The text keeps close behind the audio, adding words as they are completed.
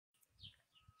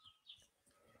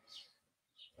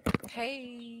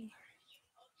Hey,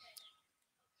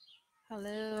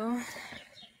 hello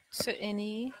to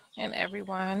any and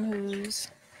everyone who's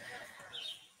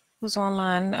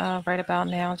online right about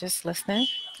now, just listening.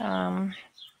 Um,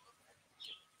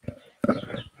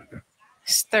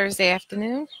 it's Thursday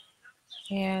afternoon,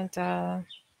 and I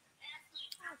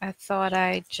thought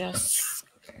I'd just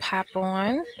pop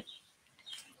on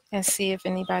and see if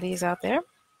anybody's out there,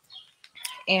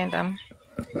 and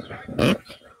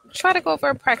try to go over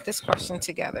a practice question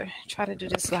together. Try to do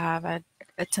this live. I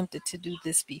attempted to do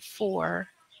this before,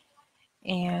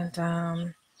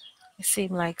 and it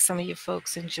seemed like some of you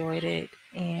folks enjoyed it,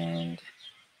 and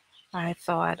I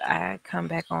thought I'd come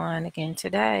back on again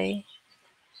today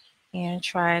and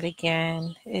try it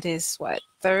again. It is what,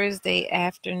 Thursday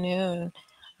afternoon.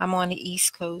 I'm on the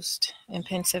East Coast in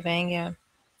Pennsylvania.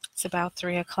 It's about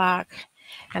 3 o'clock,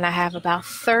 and I have about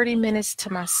 30 minutes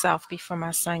to myself before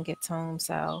my son gets home.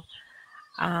 So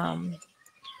um,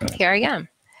 here I am,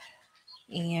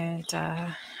 and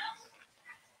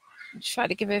try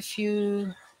to give it a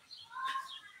few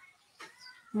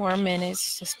more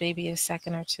minutes, just maybe a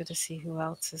second or two, to see who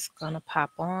else is gonna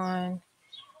pop on,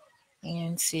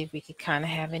 and see if we could kind of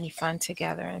have any fun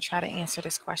together and try to answer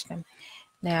this question.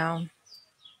 Now,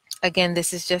 again,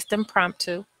 this is just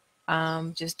impromptu.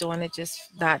 Just doing it, just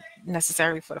not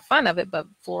necessarily for the fun of it, but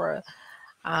for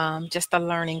just a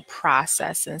learning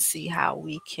process, and see how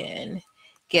we can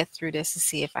get through this and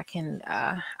see if I can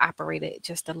operate it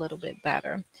just a little bit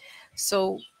better.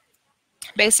 So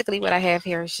basically what I have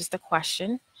here is just a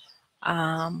question.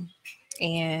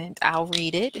 And I'll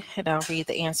read it, and I'll read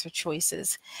the answer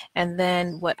choices. And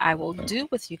then what I will do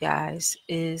with you guys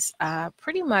is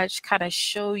pretty much kind of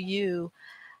show you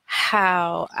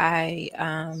how I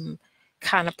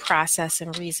kind of process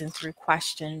and reason through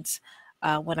questions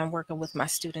when I'm working with my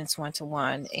students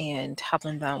one-to-one and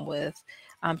helping them with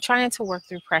trying to work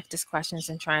through practice questions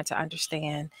and trying to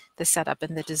understand the setup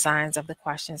and the designs of the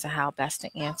questions and how best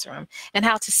to answer them, and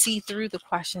how to see through the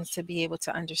questions to be able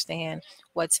to understand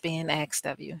what's being asked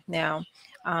of you. Now,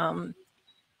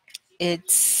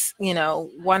 it's,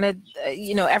 one of,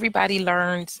 everybody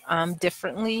learns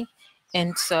differently.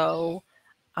 And so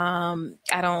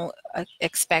I don't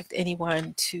expect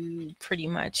anyone to pretty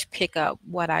much pick up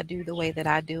what I do the way that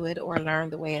I do it, or learn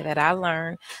the way that I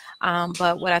learn.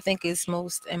 But what I think is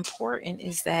most important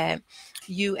is that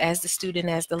you, as the student,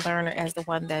 as the learner, as the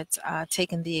one that's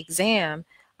taking the exam,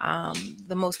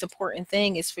 the most important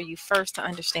thing is for you first to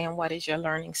understand what is your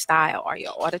learning style. Are you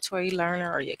an auditory learner?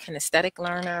 Are you a kinesthetic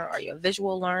learner? Are you a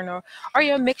visual learner? Are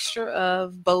you a mixture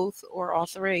of both or all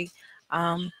three?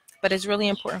 But it's really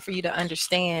important for you to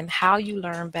understand how you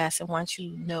learn best. And once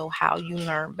you know how you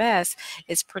learn best,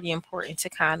 it's pretty important to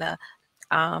kind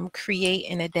of create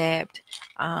and adapt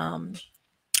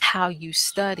how you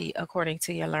study according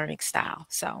to your learning style.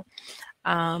 So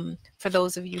for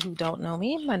those of you who don't know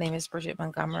me, my name is Bridget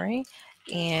Montgomery,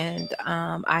 and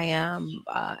I am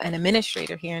an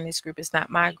administrator here in this group. It's not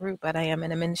my group, but I am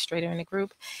an administrator in the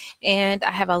group, and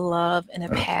I have a love and a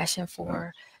passion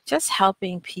for just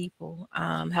helping people,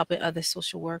 helping other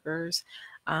social workers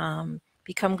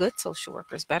become good social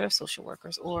workers, better social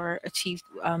workers, or achieve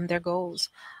their goals.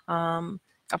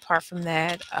 Apart from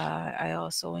that, I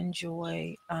also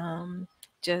enjoy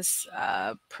just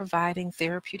providing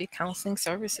therapeutic counseling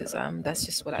services. That's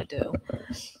just what I do.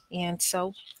 And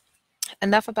so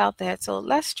enough about that. So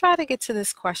let's try to get to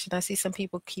this question. I see some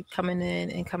people keep coming in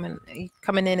and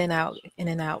coming in and out, in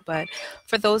and out. But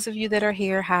for those of you that are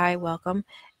here, hi, welcome.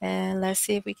 And let's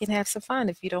see if we can have some fun.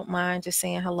 If you don't mind just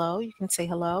saying hello, you can say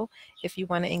hello. If you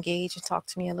want to engage and talk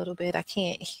to me a little bit, I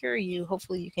can't hear you.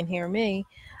 Hopefully you can hear me.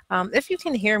 If you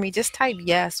can hear me, just type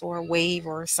yes or wave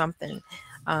or something.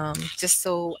 Just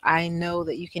so I know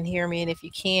that you can hear me. And if you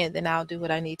can't, then I'll do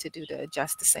what I need to do to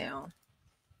adjust the sound.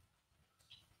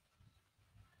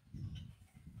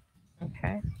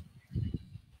 Okay.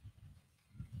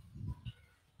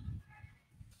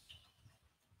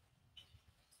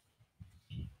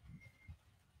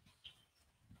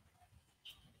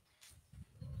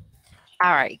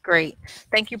 All right, great.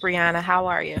 Thank you, Brianna. How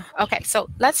are you? Okay, so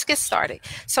let's get started.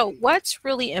 So, what's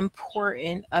really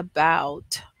important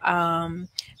about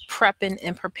prepping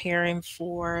and preparing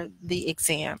for the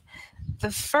exam?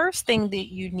 The first thing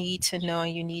that you need to know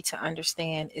and you need to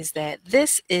understand is that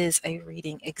this is a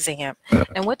reading exam.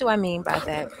 And what do I mean by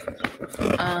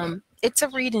that? It's a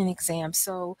reading exam.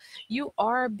 So, you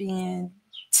are being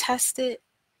tested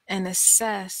and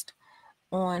assessed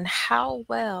on how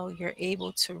well you're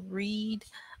able to read,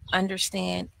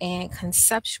 understand, and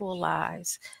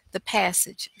conceptualize the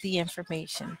passage, the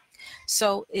information.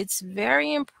 So it's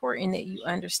very important that you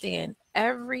understand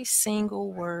every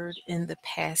single word in the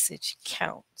passage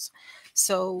counts.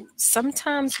 So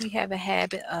sometimes we have a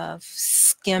habit of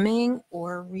skimming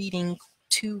or reading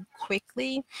too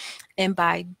quickly, and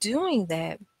by doing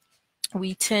that,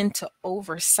 we tend to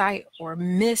oversight or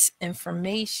miss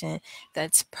information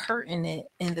that's pertinent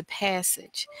in the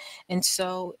passage. And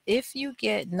so, if you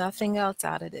get nothing else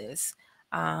out of this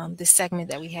segment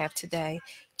that we have today,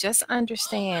 just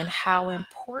understand how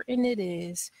important it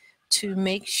is to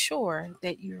make sure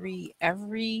that you read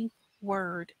every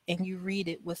word and you read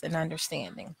it with an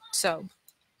understanding. So,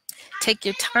 take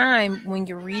your time when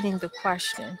you're reading the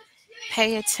question.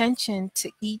 Pay attention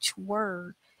to each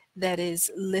word that is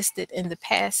listed in the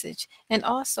passage, and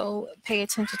also pay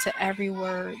attention to every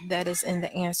word that is in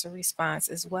the answer response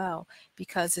as well,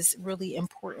 because it's really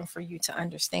important for you to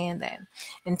understand that.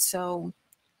 And so,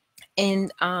 in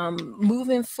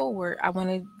moving forward, I want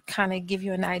to kind of give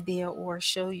you an idea or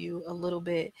show you a little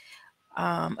bit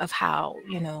of how,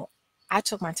 I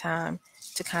took my time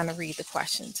to kind of read the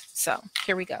questions. So,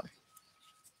 here we go.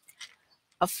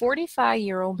 A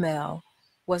 45-year-old male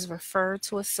was referred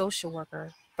to a social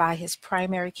worker by his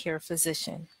primary care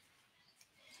physician.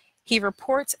 He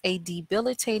reports a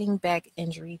debilitating back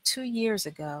injury 2 years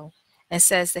ago and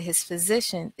says that his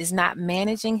physician is not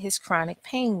managing his chronic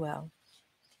pain well.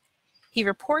 He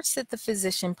reports that the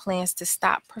physician plans to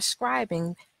stop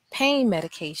prescribing pain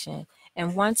medication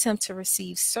and wants him to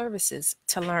receive services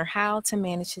to learn how to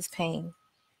manage his pain.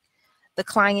 The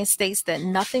client states that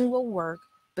nothing will work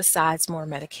besides more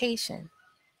medication.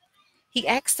 He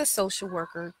asks the social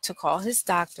worker to call his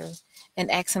doctor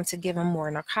and asks him to give him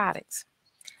more narcotics.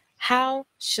 How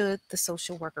should the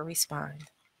social worker respond?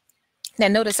 Now,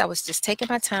 notice I was just taking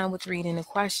my time with reading the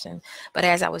question, but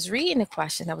as I was reading the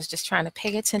question, I was just trying to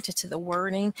pay attention to the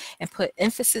wording and put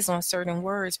emphasis on certain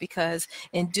words, because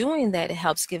in doing that, it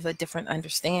helps give a different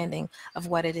understanding of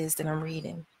what it is that I'm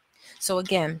reading. So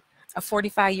again, a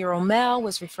 45-year-old male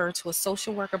was referred to a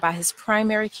social worker by his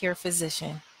primary care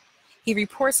physician. He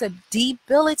reports a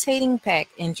debilitating back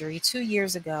injury 2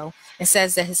 years ago and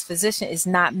says that his physician is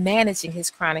not managing his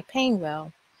chronic pain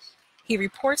well. He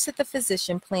reports that the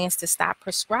physician plans to stop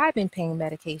prescribing pain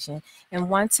medication and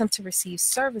wants him to receive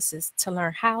services to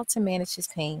learn how to manage his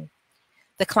pain.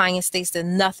 The client states that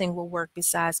nothing will work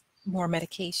besides more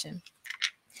medication.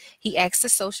 He asks the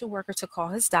social worker to call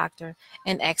his doctor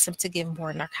and asks him to give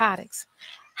more narcotics.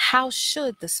 How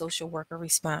should the social worker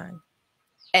respond?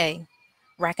 A.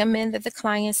 Recommend that the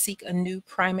client seek a new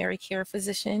primary care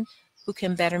physician who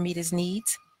can better meet his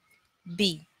needs.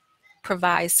 B.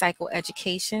 Provide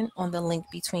psychoeducation on the link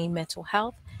between mental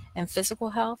health and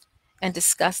physical health and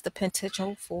discuss the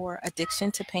potential for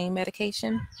addiction to pain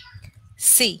medication.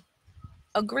 C.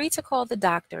 Agree to call the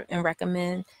doctor and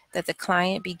recommend that the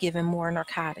client be given more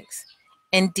narcotics.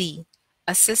 And D.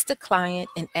 Assist the client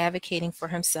in advocating for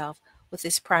himself with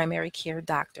his primary care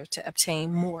doctor to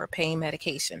obtain more pain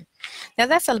medication. Now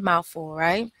that's a mouthful,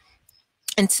 right?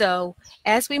 And so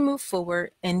as we move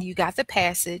forward and you got the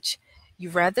passage, you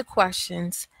read the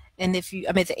questions, and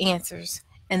the answers,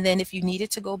 and then if you needed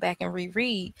to go back and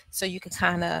reread so you can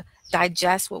kind of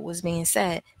digest what was being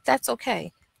said, that's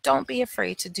okay. Don't be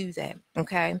afraid to do that,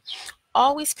 okay?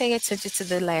 Always pay attention to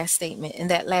the last statement, and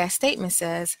that last statement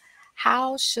says,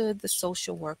 how should the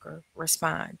social worker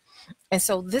respond? And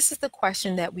so this is the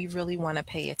question that we really want to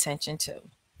pay attention to.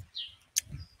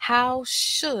 How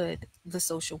should the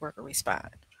social worker respond?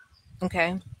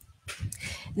 Okay.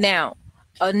 Now,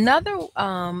 another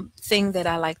thing that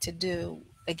I like to do,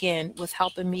 again, with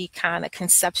helping me kind of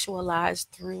conceptualize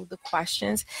through the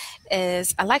questions,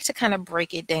 is I like to kind of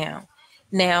break it down.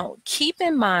 Now, keep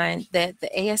in mind that the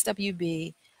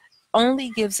ASWB only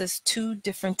gives us two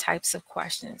different types of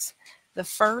questions. The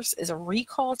first is a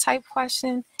recall type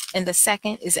question, and the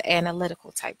second is an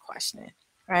analytical type question,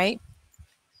 right?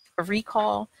 A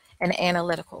recall and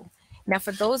analytical. Now,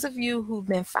 for those of you who've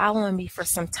been following me for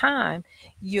some time,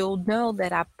 you'll know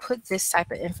that I put this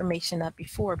type of information up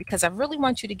before, because I really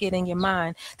want you to get in your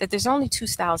mind that there's only two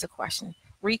styles of question,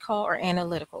 recall or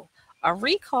analytical. A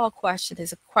recall question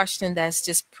is a question that's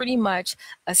just pretty much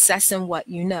assessing what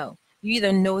you know. You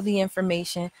either know the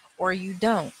information or you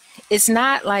don't. It's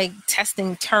not like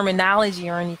testing terminology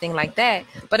or anything like that,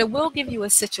 but it will give you a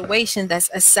situation that's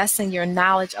assessing your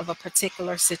knowledge of a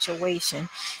particular situation.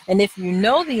 And if you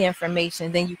know the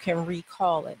information, then you can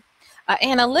recall it. An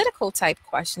analytical type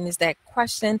question is that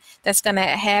question that's going to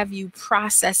have you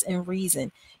process and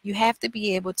reason. You have to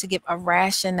be able to give a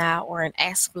rationale or an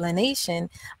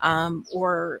explanation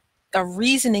or a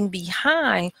reasoning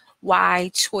behind why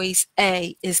choice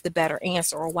A is the better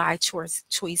answer, or why choice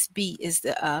B is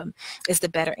the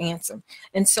better answer.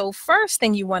 And so first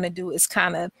thing you want to do is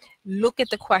kind of look at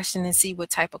the question and see what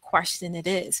type of question it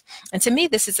is. And to me,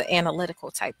 this is an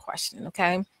analytical type question,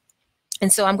 okay?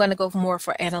 And so I'm going to go more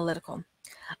for analytical.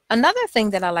 Another thing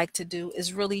that I like to do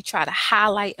is really try to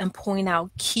highlight and point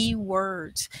out key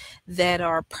words that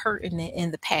are pertinent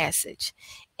in the passage.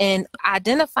 And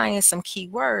identifying some key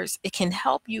words, it can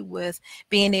help you with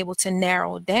being able to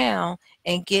narrow down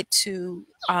and get to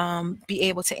be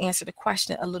able to answer the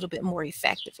question a little bit more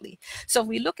effectively. So if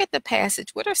we look at the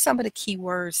passage, what are some of the key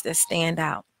words that stand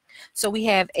out? So we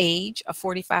have age, a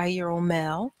 45-year-old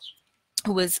male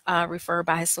who was referred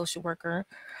by his social worker,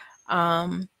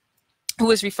 who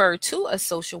is referred to a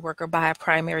social worker by a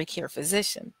primary care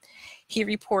physician. He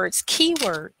reports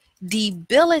keyword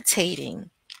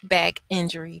debilitating back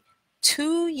injury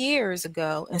 2 years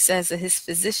ago and says that his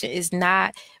physician is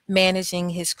not managing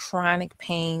his chronic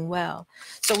pain well.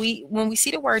 So when we see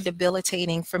the word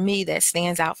debilitating, for me, that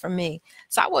stands out for me.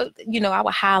 So I would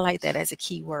highlight that as a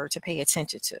key word to pay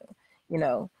attention to.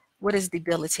 What is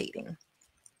debilitating?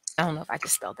 I don't know if I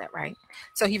just spelled that right.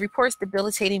 So he reports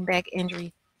debilitating back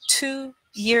injury 2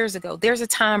 years ago. There's a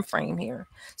time frame here.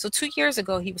 So 2 years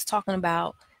ago, he was talking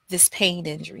about this pain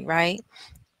injury, right?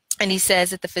 And he says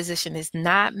that the physician is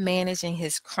not managing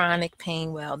his chronic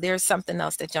pain well. There's something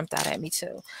else that jumped out at me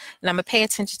too. And I'm going to pay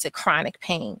attention to chronic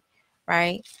pain,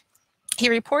 right? He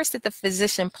reports that the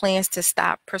physician plans to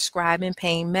stop prescribing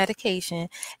pain medication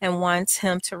and wants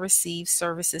him to receive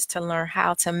services to learn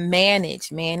how to manage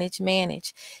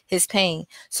his pain.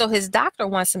 So his doctor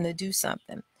wants him to do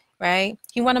something, right?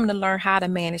 He wants him to learn how to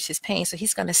manage his pain. So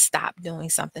he's going to stop doing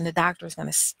something. The doctor is going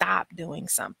to stop doing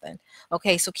something.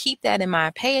 Okay, so keep that in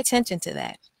mind. Pay attention to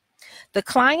that. The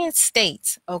client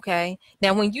states, okay,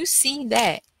 now when you see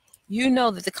that, you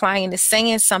know that the client is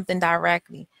saying something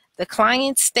directly. The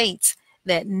client states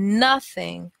that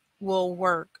nothing will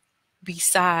work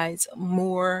besides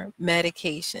more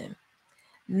medication.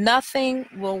 Nothing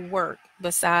will work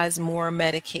besides more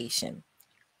medication.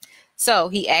 So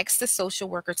he asks the social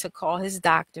worker to call his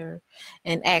doctor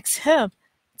and asks him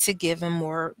to give him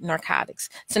more narcotics.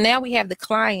 So now we have the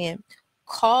client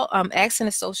asking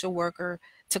the social worker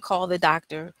to call the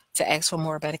doctor to ask for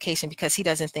more medication because he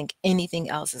doesn't think anything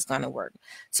else is going to work.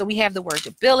 So we have the word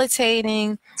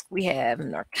debilitating, we have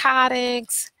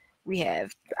narcotics, we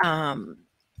have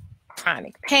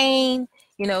chronic pain,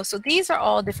 so these are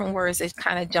all different words that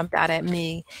kind of jumped out at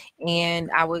me,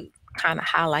 and I would kind of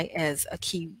highlight as a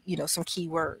key, some key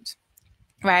words,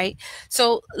 right?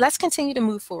 So let's continue to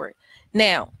move forward.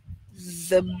 Now,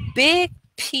 the big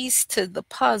piece to the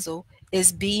puzzle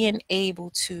is being able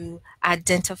to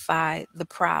identify the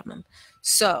problem.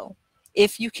 So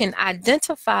if you can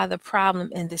identify the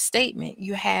problem in the statement,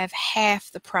 you have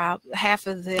half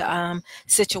of the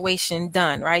situation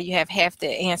done, right? You have half the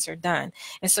answer done.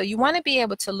 And so you want to be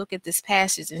able to look at this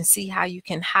passage and see how you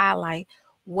can highlight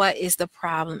what is the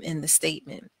problem in the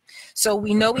statement. So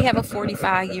we know we have a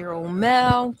 45-year-old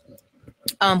male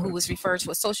who was referred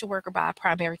to a social worker by a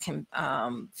primary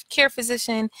care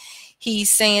physician. He's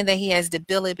saying that he has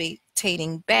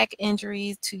debilitating back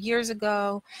injuries 2 years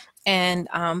ago and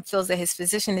feels that his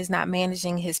physician is not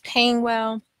managing his pain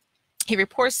well. He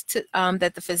reports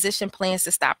that the physician plans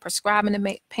to stop prescribing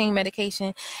the pain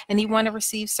medication, and he wants to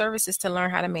receive services to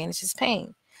learn how to manage his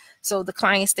pain. So the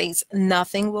client states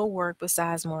nothing will work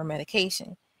besides more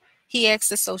medication. He asks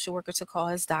the social worker to call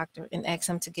his doctor and asks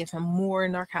him to give him more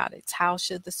narcotics. How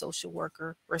should the social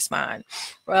worker respond?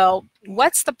 Well,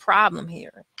 what's the problem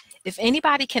here? If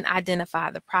anybody can identify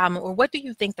the problem, or what do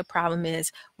you think the problem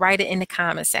is, write it in the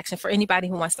comment section for anybody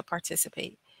who wants to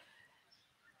participate.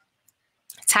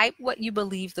 Type what you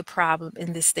believe the problem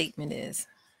in this statement is.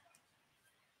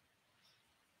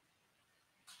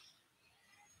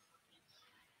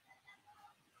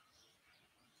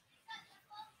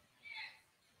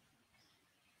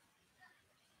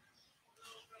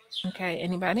 Okay,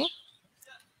 anybody?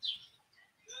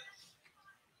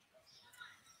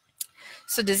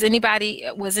 So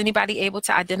was anybody able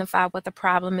to identify what the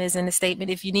problem is in the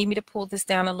statement? If you need me to pull this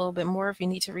down a little bit more, if you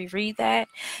need to reread that,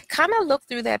 kind of look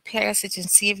through that passage and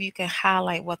see if you can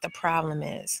highlight what the problem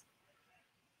is.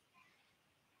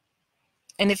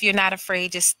 And if you're not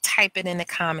afraid, just type it in the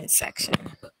comment section.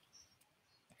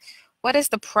 What is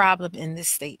the problem in this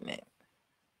statement?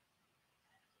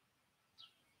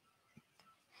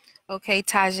 Okay,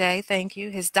 Tajay, thank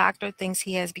you. His doctor thinks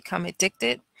he has become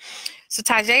addicted. So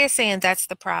Tajay is saying that's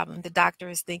the problem. The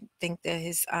doctors think that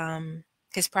his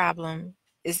problem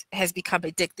has become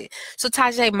addicted. So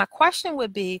Tajay, my question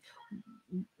would be,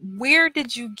 where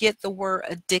did you get the word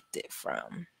addicted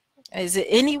from? Is it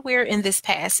anywhere in this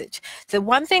passage? The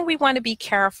one thing we want to be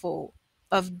careful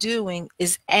of doing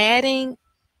is adding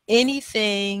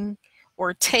anything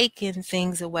or taking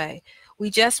things away. We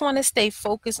just want to stay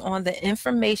focused on the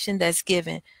information that's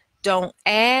given. Don't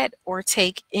add or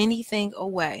take anything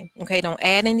away. Okay, don't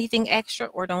add anything extra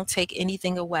or don't take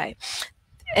anything away.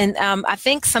 And I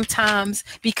think sometimes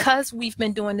because we've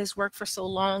been doing this work for so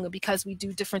long and because we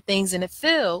do different things in the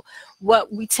field,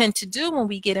 what we tend to do when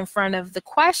we get in front of the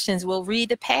questions, we'll read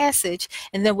the passage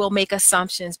and then we'll make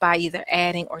assumptions by either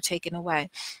adding or taking away.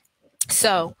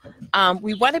 So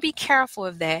we want to be careful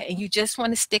of that, and you just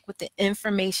want to stick with the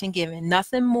information given,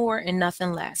 nothing more and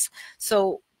nothing less.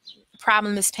 So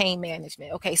problem is pain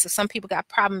management. Okay, so some people got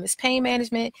problem is pain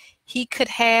management. He could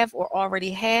have or already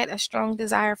had a strong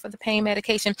desire for the pain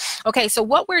medication. Okay, so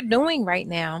what we're doing right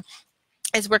now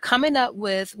is we're coming up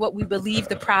with what we believe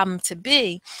the problem to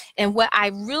be. And what I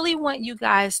really want you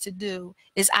guys to do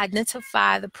is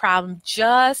identify the problem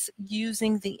just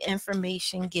using the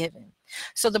information given.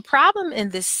 So the problem in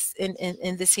this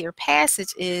this here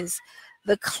passage is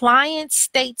the client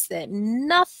states that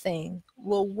nothing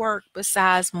will work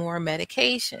besides more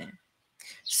medication.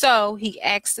 So he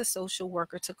asks the social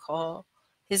worker to call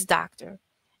his doctor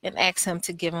and ask him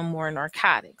to give him more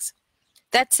narcotics.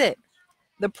 That's it.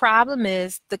 The problem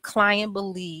is the client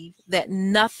believes that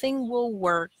nothing will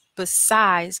work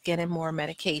besides getting more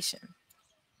medication.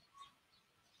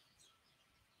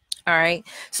 All right.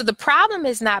 So the problem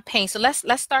is not pain. So let's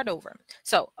start over.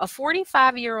 So a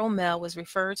 45-year-old male was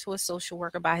referred to a social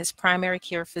worker by his primary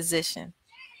care physician.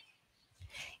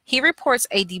 He reports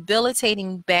a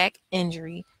debilitating back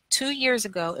injury 2 years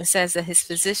ago and says that his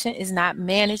physician is not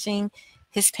managing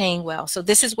his pain well. So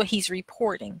this is what he's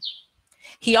reporting.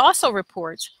 He also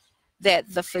reports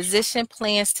that the physician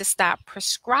plans to stop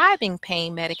prescribing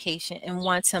pain medication and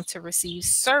wants him to receive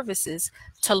services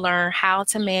to learn how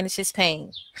to manage his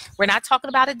pain. We're not talking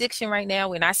about addiction right now.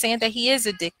 We're not saying that he is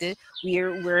addicted.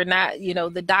 We're not, you know,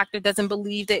 the doctor doesn't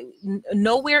believe that.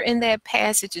 Nowhere in that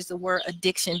passage is the word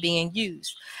addiction being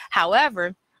used.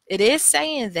 However, it is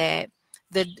saying that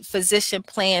the physician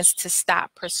plans to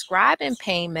stop prescribing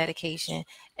pain medication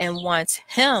and wants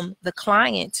him, the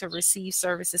client, to receive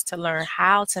services to learn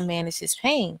how to manage his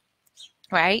pain,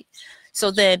 right?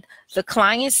 So then the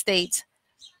client states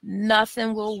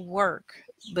nothing will work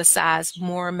besides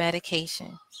more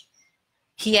medication.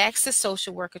 He asks the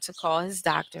social worker to call his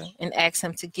doctor and asks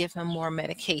him to give him more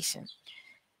medication.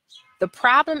 The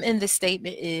problem in this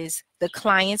statement is the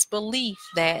client's belief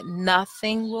that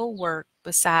nothing will work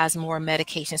besides more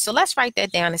medication. So let's write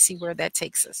that down and see where that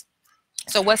takes us.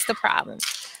 So what's the problem?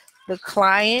 The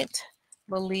client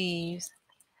believes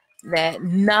that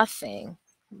nothing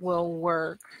will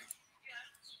work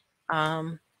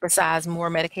besides more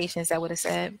medication. Is that what it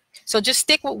said? So just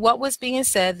stick with what was being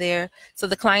said there. So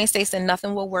the client states that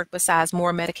nothing will work besides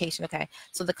more medication. Okay.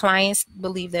 So the clients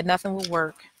believe that nothing will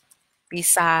work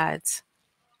besides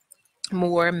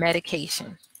more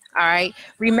medication. All right.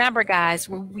 Remember, guys,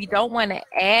 we don't want to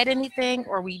add anything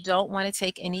or we don't want to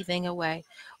take anything away.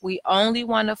 We only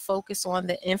want to focus on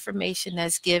the information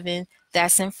that's given,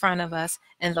 that's in front of us,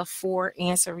 and the 4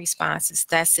 answer responses.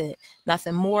 That's it.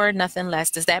 Nothing more, nothing less.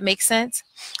 Does that make sense?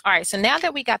 All right. So now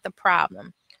that we got the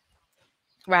problem,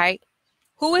 right?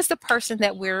 Who is the person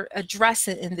that we're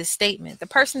addressing in this statement? The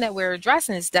person that we're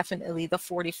addressing is definitely the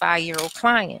 45-year-old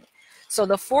client. So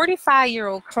the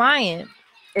 45-year-old client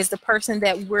is the person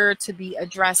that we're to be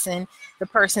addressing, the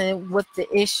person with the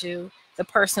issue, the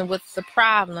person with the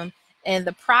problem. And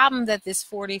the problem that this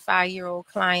 45-year-old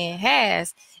client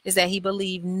has is that he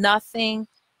believes nothing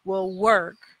will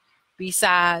work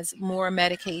besides more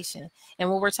medication. And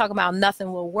when we're talking about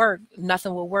nothing will work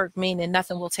meaning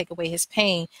nothing will take away his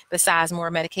pain besides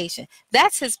more medication.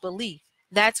 That's his belief.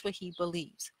 That's what he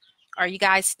believes. Are you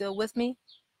guys still with me?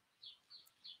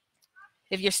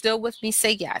 If you're still with me,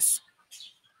 say yes.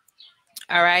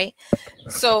 All right.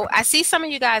 So I see some of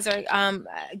you guys are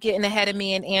getting ahead of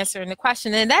me and answering the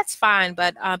question, and that's fine.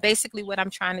 But basically what I'm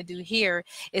trying to do here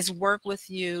is work with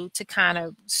you to kind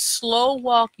of slow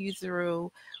walk you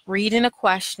through reading a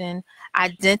question,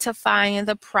 identifying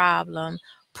the problem,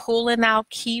 pulling out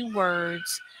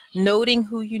keywords, noting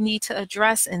who you need to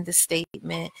address in the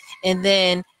statement, and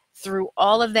then through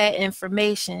all of that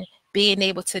information, being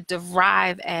able to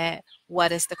derive at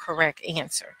what is the correct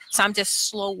answer. So I'm just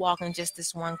slow walking just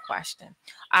this one question.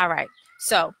 All right.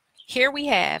 So here we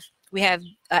have We have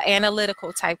an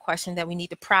analytical type question that we need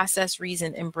to process,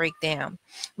 reason, and break down.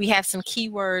 We have some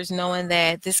keywords knowing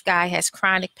that this guy has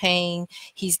chronic pain,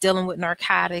 he's dealing with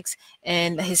narcotics,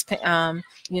 and his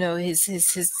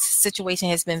his situation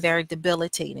has been very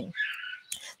debilitating.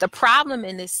 The problem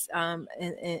in this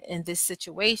in this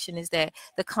situation is that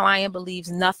the client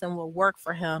believes nothing will work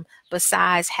for him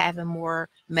besides having more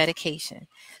medication.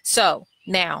 So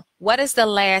now, what is the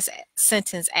last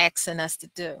sentence asking us to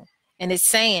do? And it's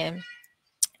saying,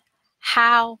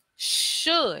 how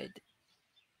should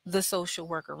the social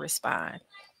worker respond?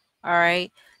 All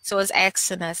right. So it's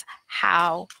asking us,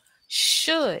 how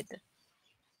should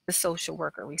the social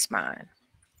worker respond?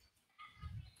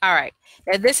 All right.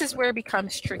 Now this is where it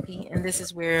becomes tricky, and this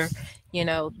is where,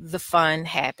 the fun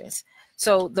happens.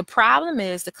 So the problem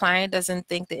is the client doesn't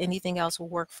think that anything else will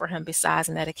work for him besides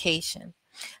medication.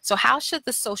 So how should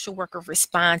the social worker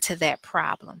respond to that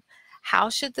problem? How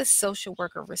should the social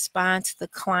worker respond to the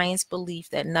client's belief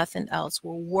that nothing else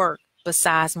will work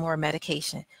besides more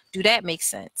medication? Do that make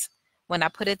sense when I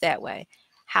put it that way?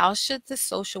 How should the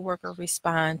social worker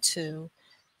respond to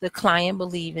the client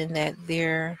believing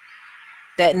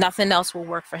that nothing else will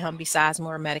work for him besides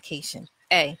more medication?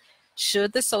 A,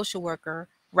 should the social worker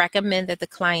recommend that the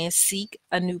client seek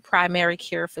a new primary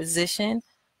care physician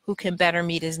who can better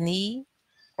meet his need?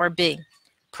 Or B,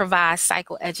 provide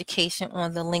psychoeducation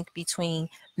on the link between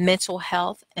mental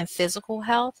health and physical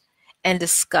health and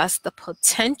discuss the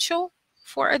potential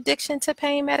for addiction to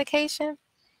pain medication?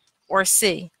 Or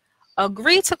C,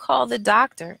 agree to call the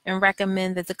doctor and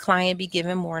recommend that the client be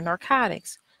given more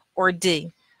narcotics? Or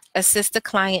D, assist the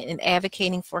client in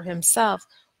advocating for himself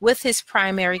with his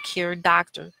primary care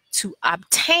doctor to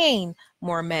obtain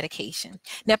more medication?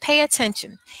 Now pay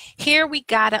attention. Here we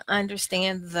got to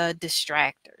understand the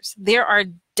distractors. There are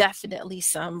definitely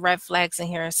some red flags in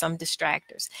here and some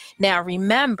distractors. Now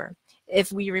remember,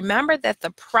 if we remember that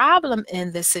the problem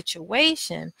in this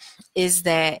situation is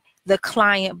that the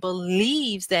client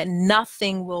believes that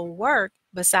nothing will work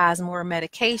besides more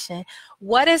medication,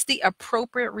 what is the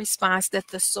appropriate response that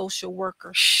the social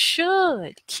worker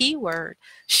should, keyword,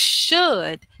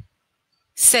 should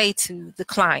say to the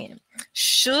client?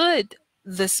 Should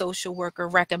the social worker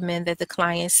recommend that the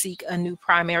client seek a new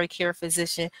primary care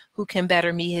physician who can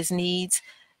better meet his needs?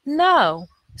 No.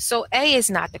 So A is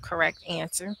not the correct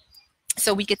answer.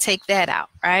 So we could take that out,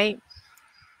 right?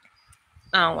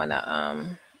 I don't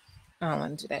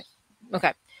want to do that.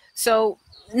 Okay. So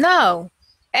no,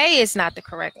 A is not the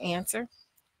correct answer,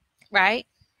 right?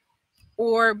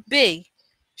 Or B,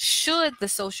 should the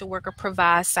social worker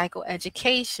provide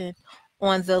psychoeducation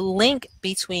on the link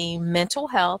between mental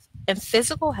health and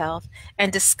physical health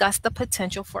and discuss the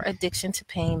potential for addiction to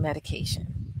pain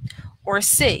medication? Or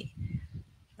C,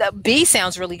 the B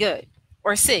sounds really good.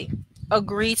 Or C,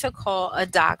 agree to call a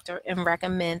doctor and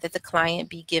recommend that the client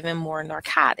be given more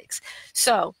narcotics.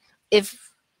 So if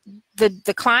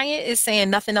the client is saying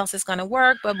nothing else is going to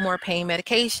work but more pain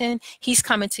medication, he's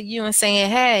coming to you and saying,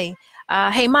 hey,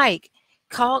 Mike,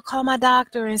 call my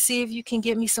doctor and see if you can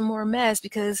get me some more meds,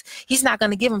 because he's not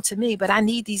going to give them to me, but I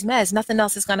need these meds. Nothing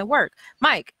else is going to work.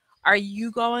 Mike, are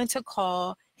you going to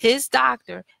call his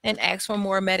doctor and ask for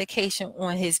more medication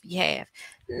on his behalf?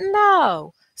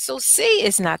 No. So C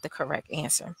is not the correct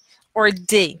answer. Or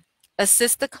D,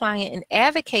 assist the client in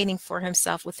advocating for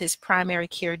himself with his primary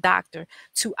care doctor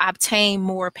to obtain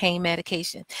more pain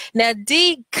medication. Now,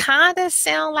 D kind of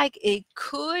sound like it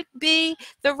could be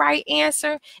the right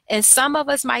answer, and some of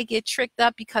us might get tricked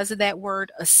up because of that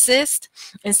word assist.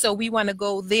 And so we want to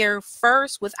go there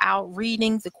first without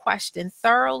reading the question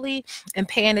thoroughly and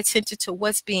paying attention to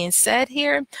what's being said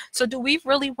here. So do we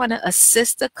really want to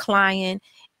assist the client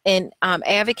in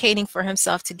advocating for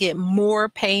himself to get more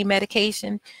pain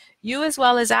medication? You as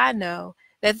well as I know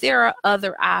that there are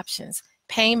other options.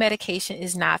 Pain medication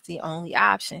is not the only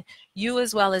option. You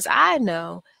as well as I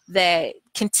know that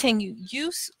continued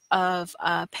use of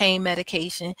pain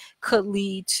medication could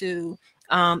lead to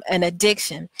an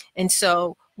addiction. And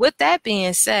so with that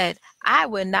being said, I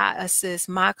would not assist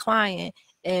my client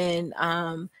in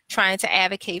trying to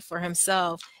advocate for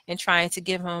himself and trying to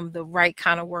give him the right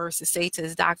kind of words to say to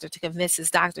his doctor to convince his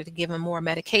doctor to give him more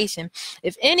medication.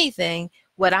 If anything,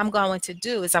 what I'm going to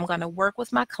do is I'm going to work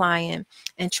with my client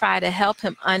and try to help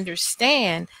him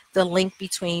understand the link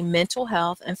between mental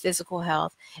health and physical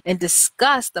health and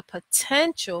discuss the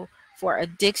potential for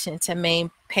addiction to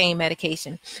pain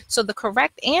medication. So the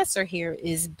correct answer here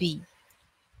is B.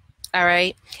 All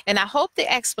right. And I hope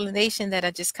the explanation that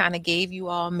I just kind of gave you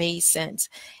all made sense.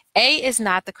 A is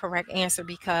not the correct answer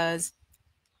because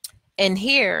in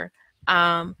here,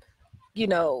 you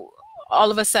know, all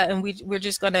of a sudden we're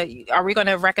just gonna, are we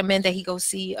gonna recommend that he go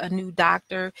see a new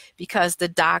doctor because the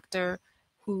doctor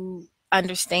who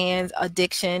understands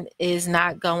addiction is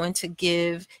not going to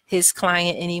give his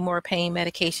client any more pain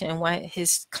medication and want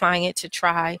his client to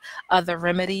try other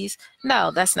remedies?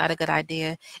 No, that's not a good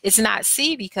idea. It's not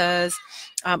C, because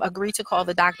agree to call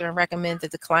the doctor and recommend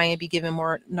that the client be given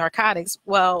more narcotics.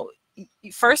 Well,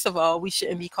 first of all, we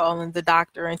shouldn't be calling the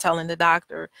doctor and telling the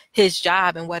doctor his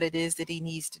job and what it is that he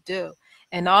needs to do.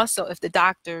 And also, if the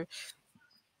doctor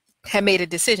had made a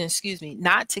decision, excuse me,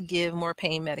 not to give more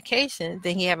pain medication,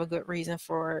 then he have a good reason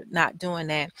for not doing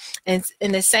that. And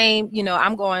in the same, you know,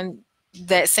 I'm going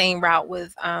that same route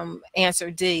with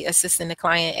answer D, assisting the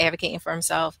client advocating for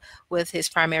himself with his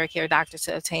primary care doctor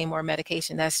to obtain more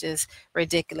medication. That's just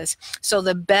ridiculous. So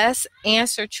the best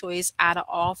answer choice out of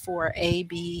all four, A,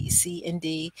 B, C, and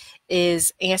D,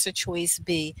 is answer choice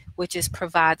B, which is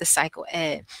provide the psycho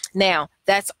ed. Now,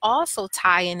 that's also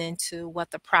tying into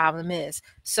what the problem is.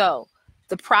 So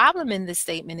the problem in this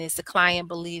statement is the client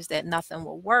believes that nothing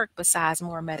will work besides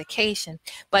more medication,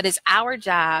 but it's our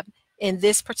job in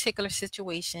this particular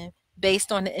situation,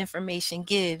 based on the information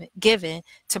given,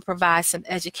 to provide some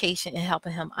education in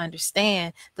helping him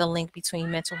understand the link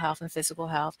between mental health and physical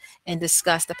health, and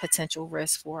discuss the potential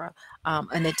risk for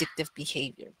an addictive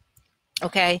behavior.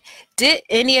 Okay, did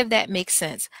any of that make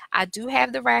sense? I do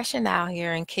have the rationale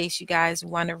here in case you guys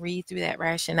want to read through that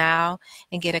rationale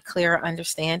and get a clearer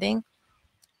understanding.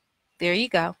 There you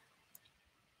go.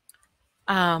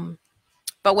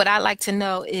 But what I'd like to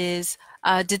know is,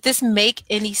 did this make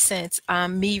any sense?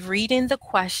 Me reading the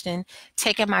question,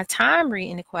 taking my time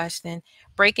reading the question,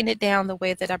 breaking it down the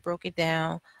way that I broke it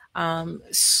down,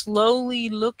 slowly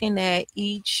looking at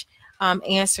each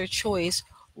answer choice,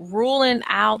 ruling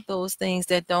out those things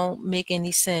that don't make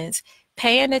any sense,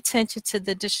 paying attention to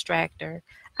the distractor,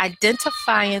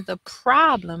 identifying the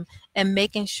problem, and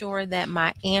making sure that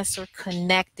my answer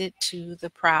connected to the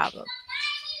problem.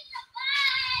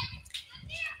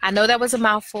 I know that was a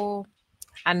mouthful.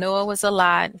 I know it was a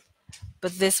lot,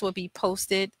 but this will be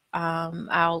posted.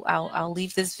 I'll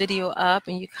leave this video up,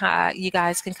 and you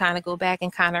guys can kind of go back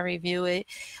and kind of review it,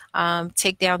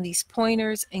 take down these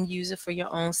pointers, and use it for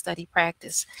your own study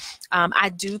practice. I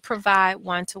do provide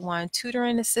one-to-one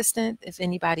tutoring assistant. If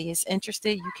anybody is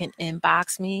interested, you can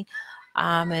inbox me,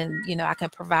 and you know, I can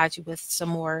provide you with some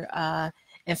more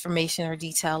information or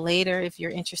detail later if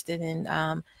you're interested in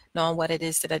knowing what it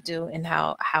is that I do and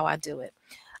how I do it.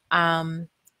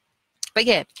 But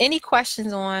yeah, any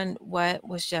questions on what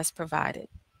was just provided?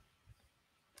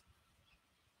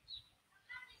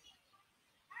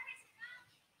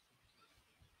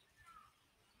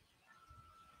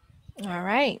 All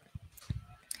right.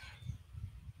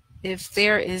 If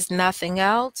there is nothing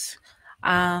else,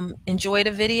 enjoy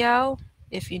the video.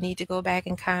 If you need to go back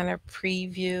and kind of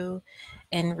preview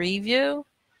and review,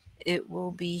 it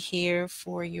will be here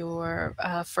for your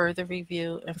further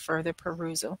review and further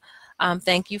perusal.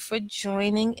 Thank you for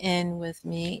joining in with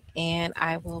me, and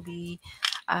I will be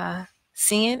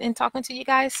seeing and talking to you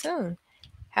guys soon.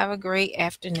 Have a great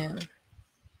afternoon.